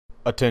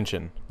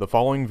Attention, the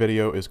following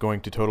video is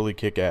going to totally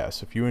kick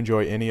ass. If you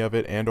enjoy any of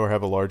it and or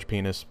have a large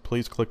penis,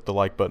 please click the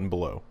like button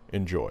below.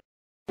 Enjoy.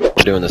 We're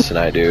doing this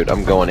tonight, dude.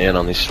 I'm going in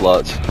on these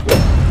sluts.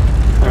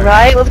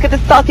 Alright, let's get the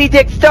saucy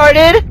dick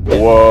started!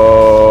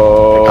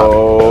 Whoa!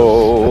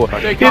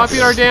 They copied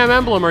our damn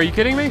emblem, are you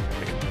kidding me?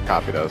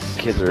 Copied us.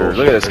 Kids are,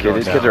 look at this kid,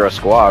 these kids are a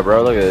squad,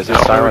 bro. Look at this. It's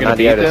We're gonna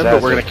beat 98 them,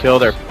 but we're gonna kill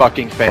their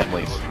fucking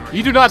families.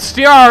 You do not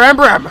steal our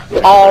emblem!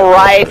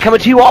 Alright, coming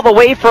to you all the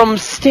way from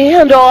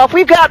Standoff,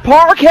 we've got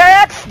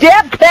Parkex,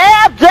 Step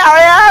Cab,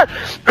 Daria!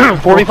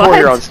 44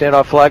 here on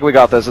standoff flag. We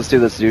got this. Let's do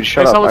this, dude.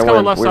 Shut up. Someone's I coming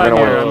win. left We're side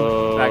gonna here. win.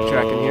 I'm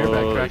backtracking here,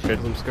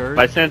 because I'm scared.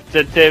 My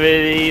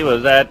sensitivity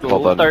was at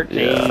Hold on. 13.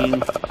 Yeah.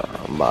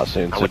 My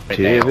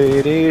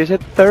sensitivity is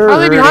at 30. Oh,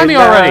 they behind me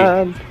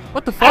already!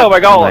 What the fuck? Oh my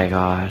god. Oh my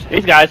god.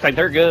 These guys think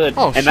they're good.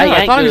 Oh and shit, they ain't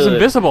I thought he was good.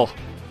 invisible.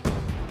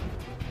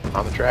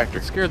 On the tractor.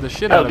 Scared the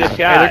shit Oh, out of me. good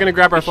Hey, shot. they're gonna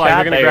grab our Good flag, shot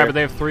they're gonna there. grab it.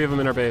 They have 3 of them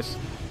in our base.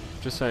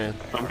 Just saying.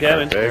 I'm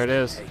Kevin. There it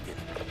is.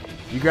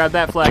 You grab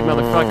that flag,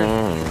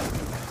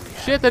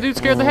 motherfucker. Shit, that dude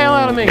scared the hell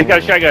out of me. He's got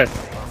a shotgun.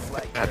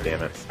 God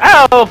damn it.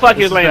 Oh, fuck,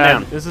 he This was is laying bad.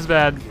 down. This is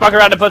bad. Fuck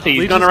around the pussy. He's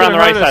Legion's going around the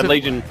gonna right hurt us side, if-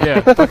 Legion.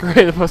 Yeah, fuck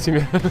right the pussy,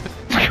 man.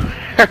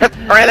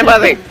 Around the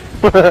pussy.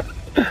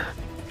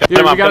 Dude,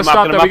 we gotta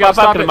stop that. We gotta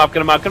stop Get him it. up,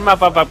 get him up, get him up,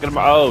 get him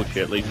up. Oh,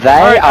 shit, Legion. They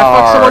Alright, I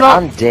fucked someone up.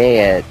 I'm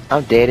dead.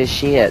 I'm dead as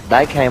shit.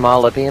 They came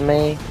all up in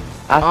me.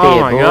 I Oh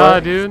feel my boy.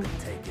 god, dude.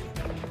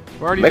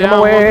 We're already Make down my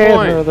 1 way through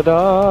point. the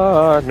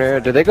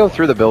darkness. Did they go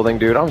through the building,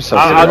 dude? I'm so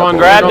sick I'm of going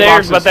to that grab Go theirs,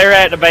 boxes. but they're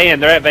at the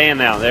band. They're at band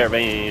now. They're at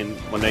band.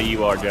 Well, no,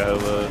 you are,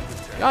 Jehovah.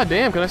 God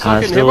damn, can I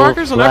start getting hit Hostile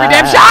markers on every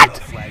damn flag.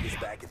 shot?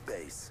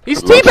 He's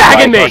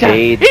teabagging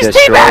me! He's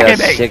teabagging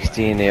me!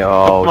 16.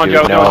 Oh, Come on, dude,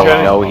 Joe, no, come on,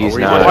 Joe. no, he's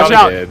we not. won. Watch we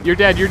out, did. you're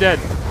dead, you're dead.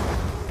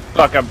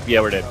 Fuck, yeah,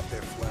 we're dead.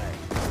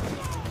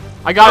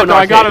 I got it, no, though,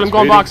 I got it, okay, I'm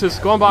going ready? boxes,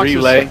 going boxes.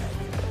 Relay.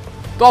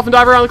 Dolphin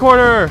dive around the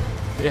corner!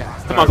 Yeah,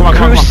 come on, come on,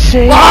 come on.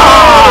 Crusade!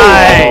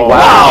 Why?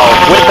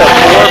 Wow, with the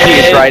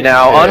 4-piece right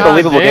now. God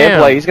Unbelievable damn.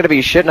 gameplay. He's going to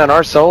be shitting on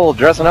our soul,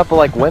 dressing up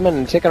like women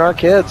and taking our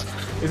kids.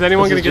 Is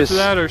anyone This gonna is get to just-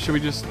 that, or should we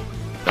just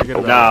forget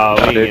about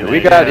No, No, dude, we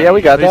ain't got, that. yeah,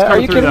 we got He's that. Are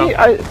coming you through, kidding me? though.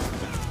 I, it?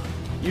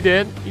 You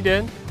did, you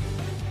did.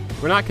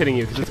 We're not kidding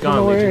you, because it's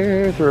gone, Legion.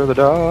 away through the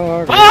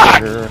dark.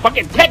 Fuck!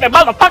 Fucking take it,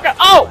 motherfucker!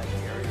 Oh!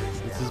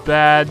 This is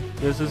bad,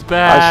 this is I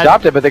bad.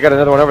 stopped it, but they got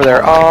another one over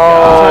there. I'm Oh,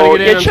 trying to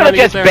get in, you I'm should trying have to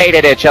get just there.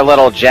 baited it, you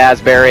little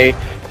jazzberry.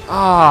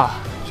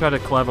 Ah, tried to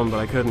clev him, but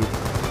I couldn't.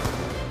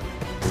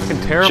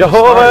 Fucking terrible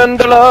Jehovah start. and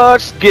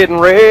Deluxe getting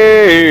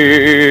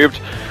raped.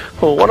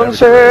 What I'm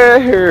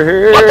saying?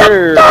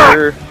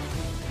 They're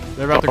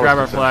about to grab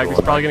our flag. He's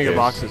probably gonna get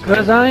boxes.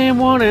 Cause I am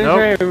one in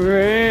Nope.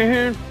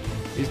 heaven.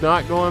 He's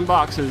not going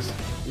boxes.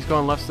 He's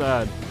going left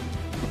side.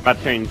 I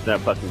changed that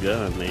fucking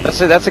gun, man.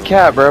 That's a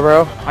cat,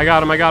 bro. I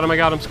got him, I got him, I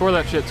got him. Score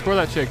that shit,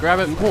 grab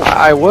it and pull.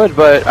 I would,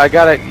 but I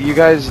gotta. You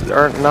guys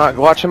are not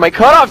watching my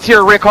cutoffs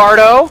here,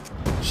 Ricardo.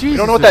 Jesus, You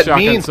don't know what this that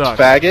shotgun means, sucks.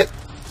 faggot.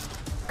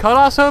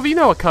 Cutoffs, Hove? You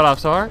know what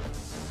cutoffs are.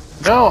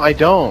 No, I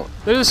don't.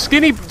 They're the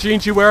skinny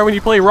jeans you wear when you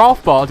play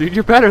Rolf Ball, dude.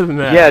 You're better than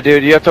that. Yeah,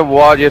 dude, you have to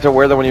wear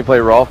them when you play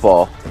Rolf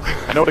Ball.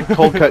 I know what a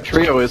cold cut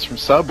trio is from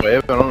Subway,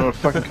 but I don't know what a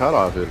fucking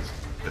cutoff is.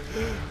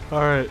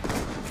 Alright.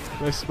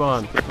 Nice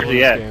spawn. Where's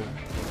he at?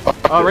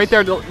 Oh, right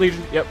there,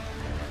 Legion. Yep.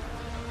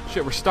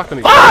 Shit, we're stuck on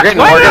these. We're getting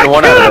more than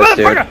one out of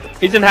this, dude.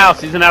 He's in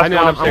house. He's in house. I know,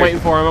 Going I'm upstairs. waiting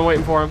for him, I'm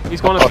waiting for him.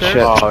 He's going Oh upstairs.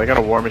 shit! Oh, they got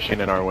a war machine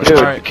in our way. Dude,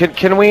 Alright.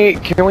 can we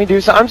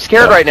do something? I'm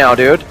scared right now,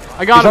 dude.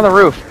 I got He's him. on the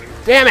roof.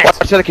 Damn it! Watch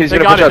the other kid. He's They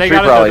gonna got push it, out they three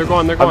got it, probably. they're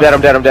going, they're I'm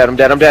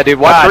dead. I'm dead.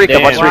 Watch God 3.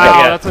 damn. Watch 3. Wow,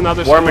 Yeah. that's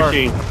another War score.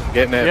 machine.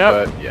 Getting it, Yep,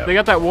 but yeah. they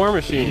got that war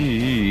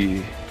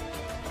machine.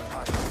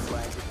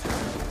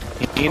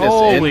 Penis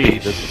Holy envy,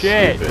 this is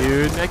shit, stupid.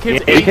 dude. That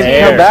kid's Yeah, He can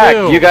 18 come back.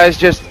 too. You guys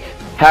just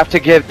have to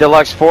give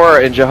Deluxe 4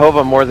 and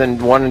Jehovah more than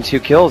 1 and 2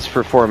 kills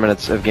for 4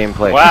 minutes of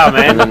gameplay. Wow,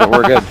 And man. then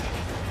we're good.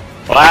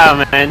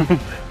 Wow, man.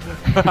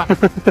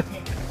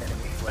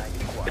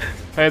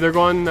 Hey, they're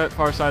going that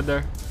far side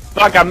there.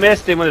 Fuck, I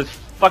missed him with his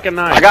fucking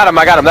knife. I got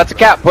him. That's a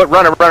cap.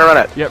 Run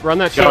it. Yep, run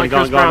that shit Going, like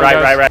Chris going, Brown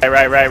right,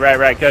 does.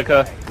 right.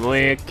 Coco.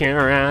 We can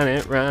run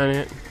it, run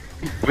it.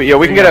 But yeah,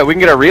 we can get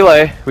a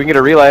relay.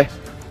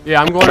 Yeah,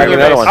 I'm going Try to to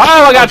their get another base. one.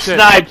 Oh, I got shit.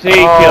 sniped. He killed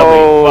me.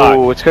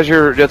 Oh, it's because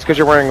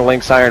you're wearing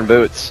Link's iron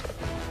boots.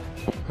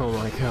 Oh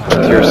my god.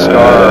 It's your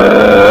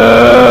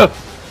scar.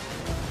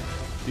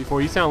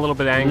 Before you sound a little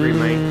bit angry,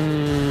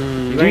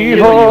 mate.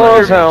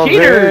 Default sounds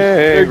Cheaters.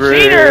 They're angry.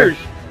 cheaters.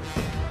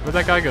 Where'd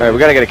that guy go? Alright, we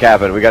gotta get a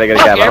cap in. I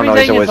don't know.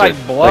 He's a everything is, wizard.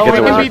 like, blowing Like, it's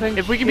a up. wizard.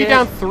 If we can be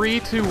down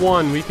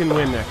 3-1, we can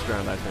win next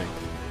round, I think.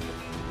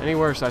 Any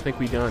worse, I think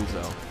we done,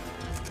 so.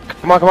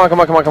 Come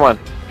on.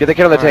 Get the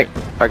kid on the tank.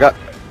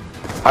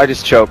 I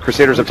just choked.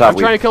 Crusaders up top. I'm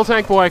trying to kill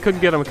Tank Boy, I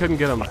couldn't get him,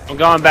 I'm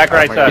going back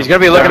right side. He's gonna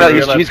be looking at.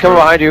 He's coming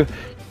behind you.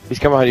 He's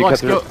coming behind you.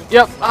 Let's Cut go. through.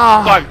 Yep.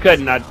 Ah. Fuck,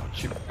 couldn't I?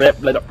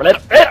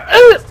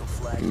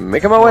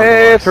 Making my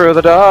way through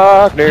the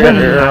darkness.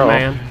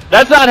 Man.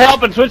 That's not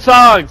helping. Switch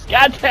songs.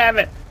 God damn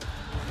it.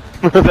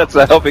 That's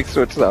a helping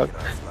switch song.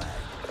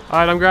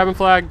 Alright, I'm grabbing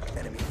flag.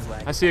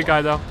 I see a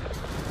guy though.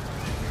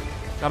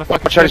 Got a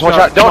fucking Watch out! switch Watch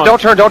up.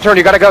 out! Don't turn!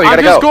 You gotta go! You I'm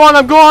gotta just go! going,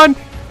 I'm going!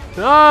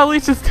 Oh,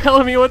 Lisa's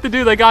telling me what to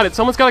do. They got it.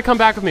 Someone's got to come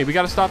back with me. We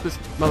got to stop this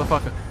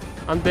motherfucker.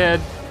 I'm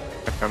dead.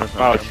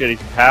 Oh shit,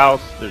 he's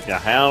house. There's a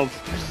house.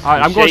 All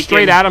right, I'm going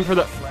straight at him for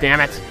the. Damn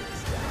it!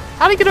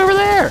 How'd he get over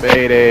there?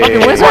 Bait. Fucking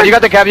Come wizard. on, you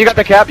got the cap. You got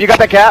the cap. You got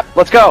the cap.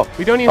 Let's go.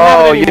 We don't even have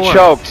Oh, it you anymore.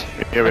 choked.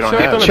 Yeah, we don't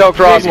Choked have on it. a Choked,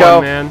 big Roscoe.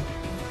 one, man.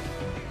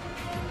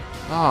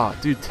 Oh,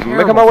 dude, terrible.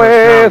 Making my way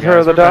first round, through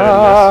guys. the We're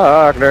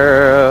better than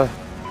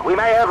darkness. We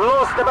may have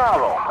lost the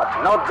battle,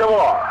 but not the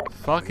war. this.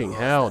 Fucking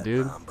hell,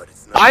 dude.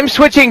 I'm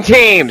switching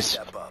teams.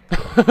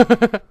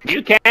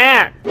 You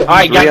can't. All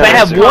right, guys, Yeah, I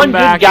have come one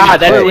back good guy.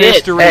 and That's do it.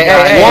 history, Hey,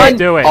 guys. hey, hey, Let's hey.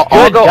 do it.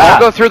 I'll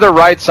go through the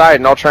right side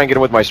and I'll try and get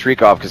him with my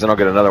streak off because then I'll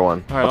get another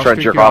one. All right, I'll try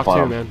and streak jerk you off too, on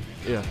him. man.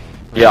 Yeah.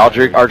 Yeah,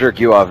 I'll jerk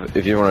you off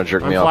if you want to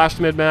jerk I'm me off. flashed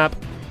mid map.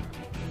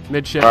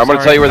 Mid ship. All right, I'm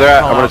gonna tell you where they're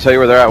at. I'm gonna tell you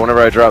where they're at whenever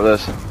I drop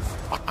this.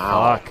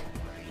 Fuck.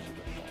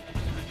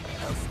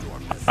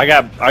 I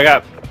got.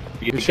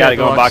 You Good gotta shit, go in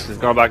Deluxe. boxes.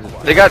 Go in boxes.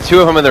 They got 2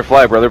 of them in their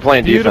flag, bro. They're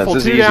playing Beautiful,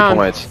 defense. This is 2 easy down.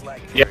 points.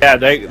 Yeah,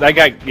 they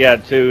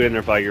got 2 in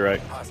their flag. You're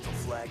right.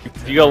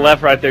 If you go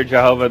left, right there,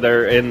 Jehovah.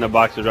 They're in the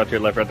boxes right there,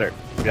 left, right there.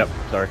 Yep.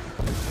 Sorry.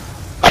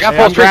 I got Hey,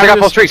 full I'm streaks. I grabbing got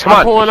full this- streaks. Come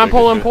on. I'm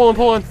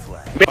pulling.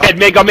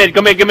 Mid, go mid,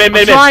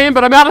 I'm trying,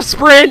 but I'm out of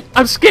sprint.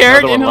 I'm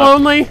scared Another and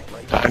one left.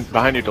 lonely.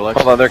 Behind you, Deluxe.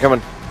 Hold on, they're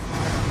coming.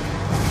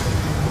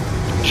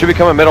 Should be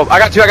coming middle. I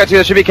got 2.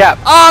 That should be cap.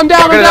 Oh, I'm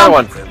down. I'll get I'm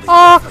down. another one.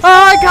 Oh,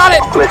 I got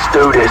it. Let's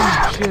do this.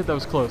 Shit, that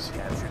was close.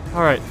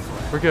 All right,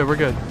 we're good.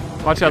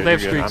 Watch out, they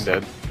have You're good, streaks.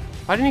 I'm dead.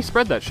 Why didn't he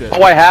spread that shit?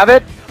 Oh, I have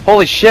it?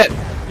 Holy shit.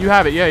 You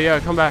have it. Yeah.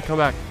 Come back. Come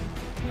on,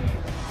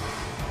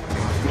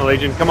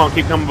 Legion. Come on,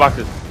 keep coming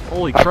boxes.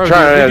 Holy I'm crow,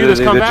 trying dude. to We do this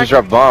they comeback? just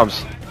drop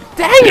bombs.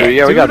 Dang it,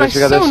 Yeah, we dude. got this,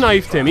 we got I so this.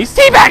 knifed him. He's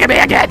teabagging me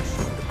again.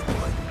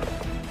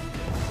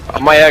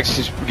 My ex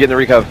is getting the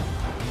recuv.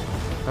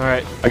 All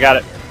right. I got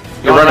it.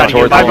 You're running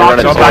towards Five them. You're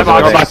running boxes.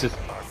 towards them. Boxes.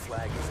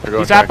 They're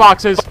going He's at track.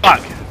 boxes.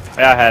 Fuck.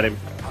 Yeah, I had him.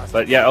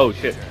 But yeah. Oh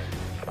shit.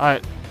 All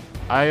right.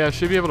 I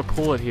should be able to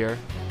pull it here.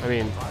 I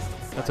mean,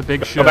 that's a big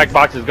Go shit. back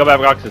boxes. Go back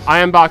boxes. I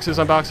am boxes.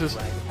 I'm boxes.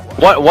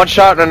 One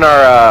shot on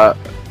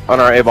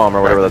our A-bomb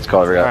or whatever that's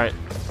called. We All got. right.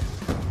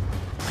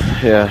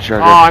 Yeah, sure.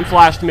 Oh, I'm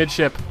flashed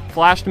midship.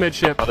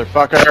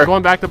 Motherfucker.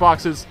 Going back to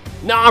boxes.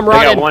 No, I'm They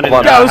got running. one in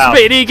Hold the on. Go, house.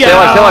 Speedy, go! Stay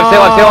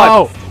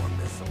alive.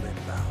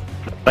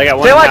 They got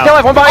one. Stay in the alive.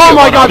 house. One behind Oh you.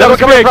 my God, that Another was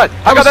coming in big. front.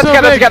 That was That's so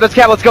cap. big. That's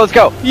cap. Let's go.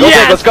 Go,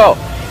 Yes. Let's go.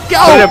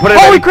 Go! Put it in,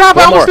 Holy baby. crap, I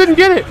One almost more. didn't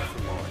get it.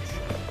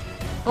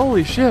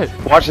 Holy shit.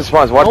 Watch the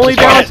spawns. Watch Only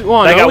the down spawns.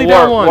 one. They got Only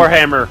down war, one.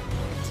 Warhammer.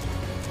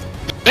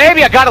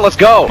 Baby, I got it. Let's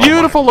go.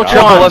 Beautiful, Laquan.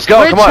 Triple, let's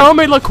go, Rich come on.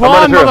 homemade I'm Laquan,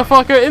 running through.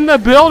 motherfucker, in the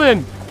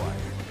building.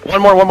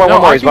 One more. No,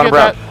 I He's can bottom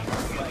get brown.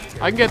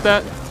 that. I can get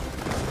that.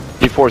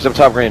 D4's up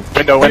top green.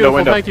 Window.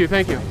 Beautiful, thank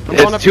you. I'm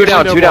going up It's 2 to the down.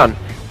 window 2 down.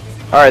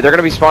 block. All right, they're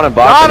gonna be spawning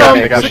bots. Got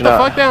They're him! gonna Sit be the pushing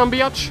fuck up. down,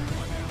 bitch.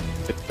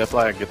 Get that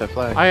flag. Get that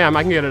flag. I am,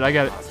 I can get it, I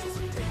get it.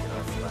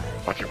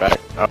 Watch your back.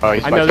 Oh,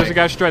 he's I by know, there's a tank.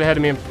 guy straight ahead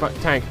of me in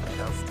tank.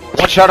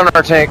 One shot on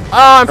our tank. Oh,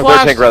 I'm Or their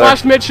flashed, tank, rather.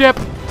 flashed midship.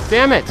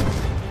 Damn it.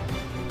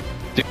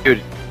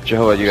 Dude,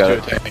 Jehovah, you got Do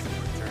it. a tank.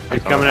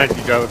 He's coming at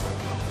you, Joe.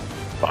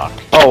 Fuck.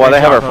 Oh, well, they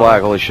have our Great job,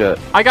 flag. Holy shit.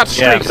 I got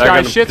Yeah, streaks,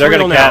 guys. Shit's they're real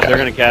gonna now. cap. They're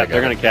gonna cap.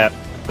 They're gonna cap.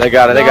 They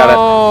got it. They got it.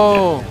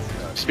 No.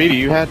 Speedy,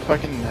 you had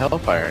fucking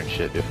hellfire and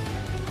shit, dude.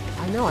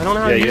 I know, I don't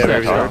know how Yeah, to you use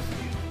have that everything. stuff.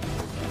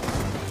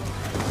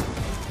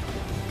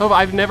 Oh,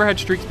 I've never had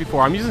streaks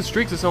before. I'm using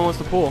streaks if someone wants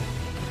to pull.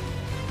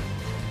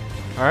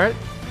 Alright.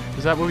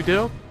 Is that what we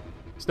do?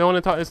 Is no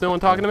one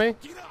talking to me?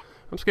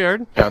 I'm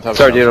scared. Yeah, on top of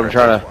Sorry, the dude. I'm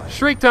mountain. trying to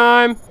Streak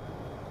time!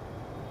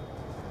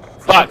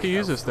 Fuck. I can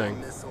use this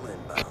thing.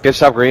 get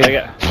top green. I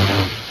got.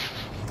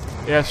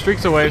 Yeah,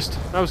 streak's a waste.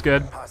 That was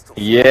good.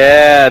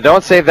 Yeah,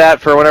 don't save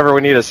that for whenever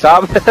we need to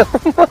stop them.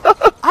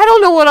 I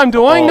don't know what I'm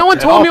doing. Oh, No one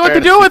in told all me what to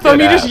fairness, do with you them.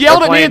 did You just ask. yelled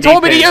We're at me and playing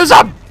told me to defense. use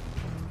them!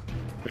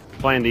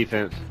 Playing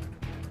defense.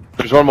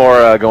 There's one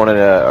more going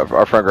into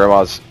our front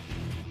grandma's.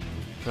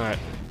 Alright.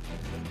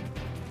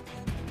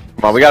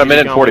 Come on, we got a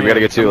minute and 40. We gotta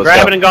get 2. Let's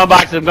Grab it go. and go in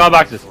boxes. Go in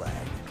boxes.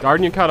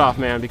 Guarding your cutoff,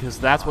 man, because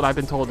that's what I've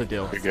been told to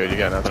do. You're good. You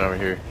got nothing over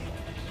here.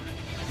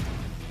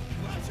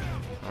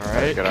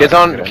 Alright.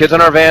 Good Kids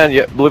on our van.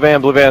 Yeah, blue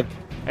van.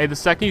 Hey, the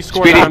second you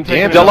score Speedy, that, I'm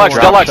taking it Deluxe,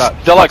 to the board. Shot,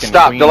 Deluxe, fucking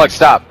stop, queen. Deluxe,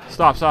 stop.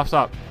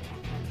 Stop.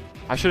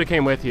 I should have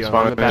came with you.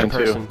 Spawn I'm a bad in too.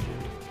 person.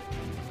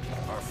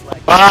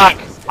 Fuck.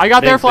 I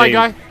got their Big flag, team.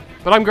 guy.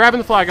 But I'm grabbing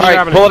the flag. I'm All right,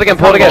 grabbing pull it again,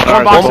 pull it again. One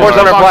One box, more's one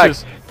on our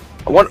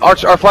flag.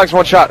 boxes. Our flag's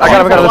one shot. I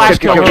got him. Let's Flash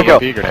kill.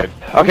 Bee grenade.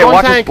 Okay, Going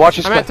watch tank. this. Watch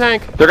this. I'm at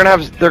tank. They're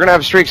gonna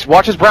have streaks.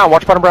 Watch his brown.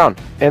 Watch bottom brown.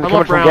 And I'm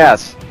coming up from brown.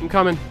 gas. I'm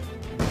coming.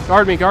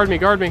 Guard me. Going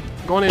in,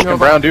 What can Hova.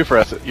 Brown do for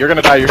us? You're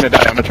gonna die. I'm gonna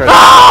try to.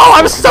 Oh,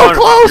 I'm so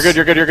close!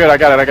 You're good. I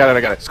got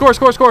it. Score,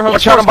 Hova. One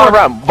shot on bottom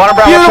brown. Bottom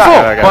brown. Beautiful. One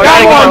shot. I got it. Come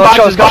Got on, one. let's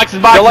go, Boxes, let's go.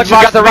 boxes, Deluxe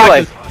has got the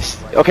relay. boxes.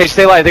 Okay,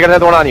 stay light. They got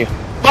another one on you.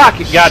 Fuck.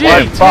 You got Shit,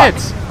 one. Fuck.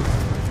 tits.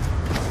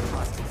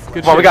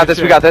 Good Come on, we shit, got good this.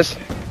 We shit. got this.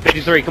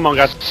 53. Come on,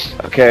 guys.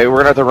 Okay, we're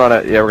gonna have to run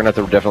it. Yeah, we're gonna have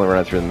to definitely run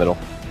it through the middle,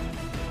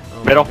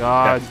 Oh Middle. my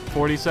God,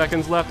 40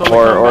 seconds left on the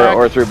or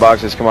comeback. through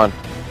boxes. Come on,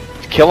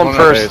 kill them On our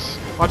first. base.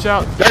 Watch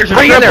out. There's a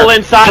Three in triple there.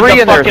 inside Three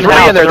the in there. fucking Three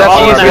house. in there. They're all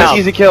in That's the easy. house. That's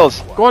easy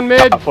kills. Going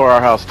mid. Top floor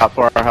our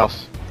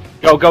house.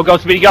 Go, go, go,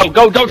 Speedy, go,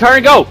 go, don't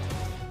turn, go!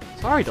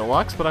 Sorry,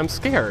 Deluxe, but I'm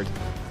scared.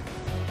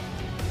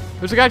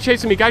 There's a guy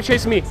chasing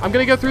me, I'm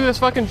gonna go through this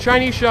fucking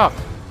Chinese shop.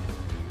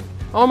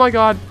 Oh my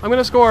god, I'm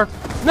gonna score.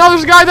 No,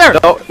 there's a guy there!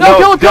 No,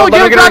 kill him, get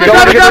him, grab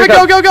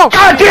it, go!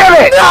 God damn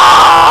it!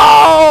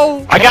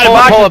 No! I got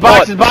a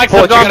boxes,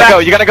 Pull it, going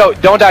back. you gotta go.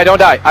 Don't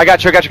die. I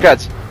got your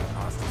cuts.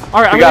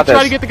 Alright, I'm gonna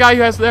try to get the guy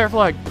who has their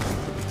flag.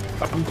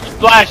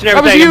 Splash and That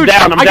was everything, huge!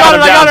 I'm down, I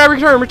got it,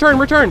 return. We're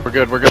good.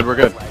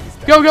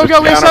 Go, we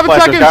have 7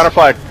 seconds! Counter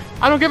flag.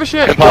 I don't give a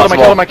shit. I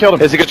killed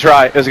him. It was a good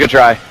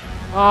try.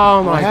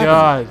 Oh my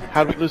god.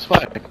 How did we lose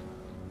flag?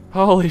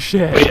 Holy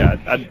shit. Yeah,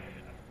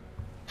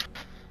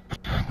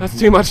 That's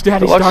too much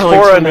Daddy Deluxe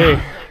Starlings 4 for me.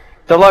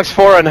 Deluxe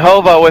 4 and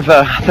Hova with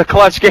the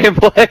clutch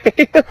gameplay.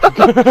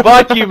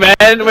 fuck you, man.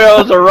 I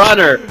was a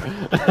runner.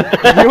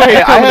 You ain't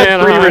I coming had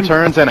in 3 on.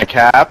 returns and a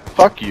cap.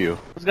 Fuck you.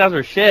 Those guys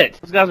were shit.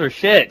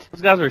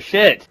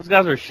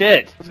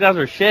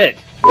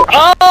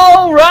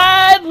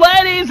 Alright,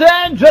 ladies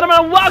and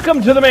gentlemen,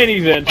 welcome to the main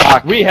event.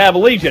 We have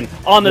Legion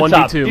on the 1v2,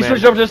 top. He man.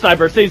 switched over to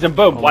Sniper, season,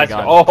 boom, Oh my blast.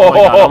 god.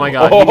 Oh my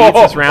god. He needs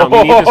this round.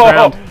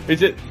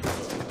 Is it?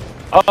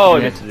 Oh,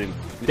 Yeah. it misses him.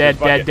 Dead.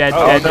 No way.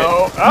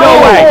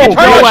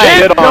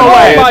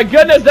 Oh my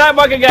goodness, that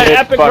fucking got Good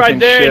epic right fucking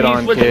there, shit and he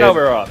on switches kid.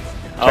 over.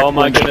 Oh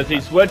my goodness, he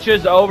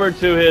switches over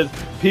to his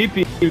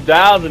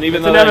PP2000, even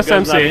It's though an that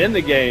gun's not MSMC. in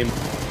the game.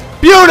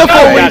 Beautiful,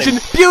 Got Legion!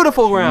 it.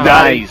 Beautiful round!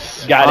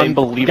 Nice. Got him.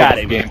 Unbelievable Got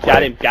him.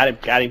 gameplay. Got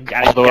him.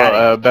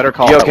 Although better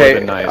call You that would've okay?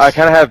 been nice. I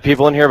kind of have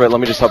people in here, but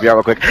let me just help you out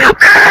real quick. I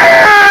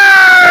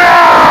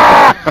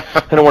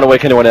don't want to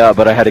wake anyone up,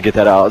 but I had to get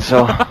that out.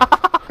 So.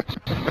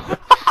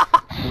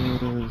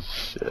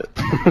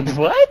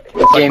 What?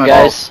 Good game,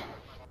 guys.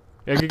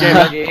 Yeah, good game,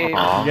 man.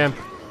 Good game.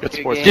 Good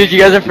sports. Dude, you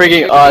guys are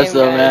freaking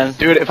awesome, man.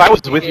 Dude, if I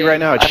was with you right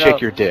now, I'd I know.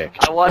 shake your dick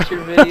I watch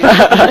your videos all the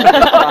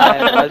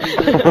time. I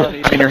think it's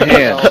funny. in your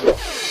hand.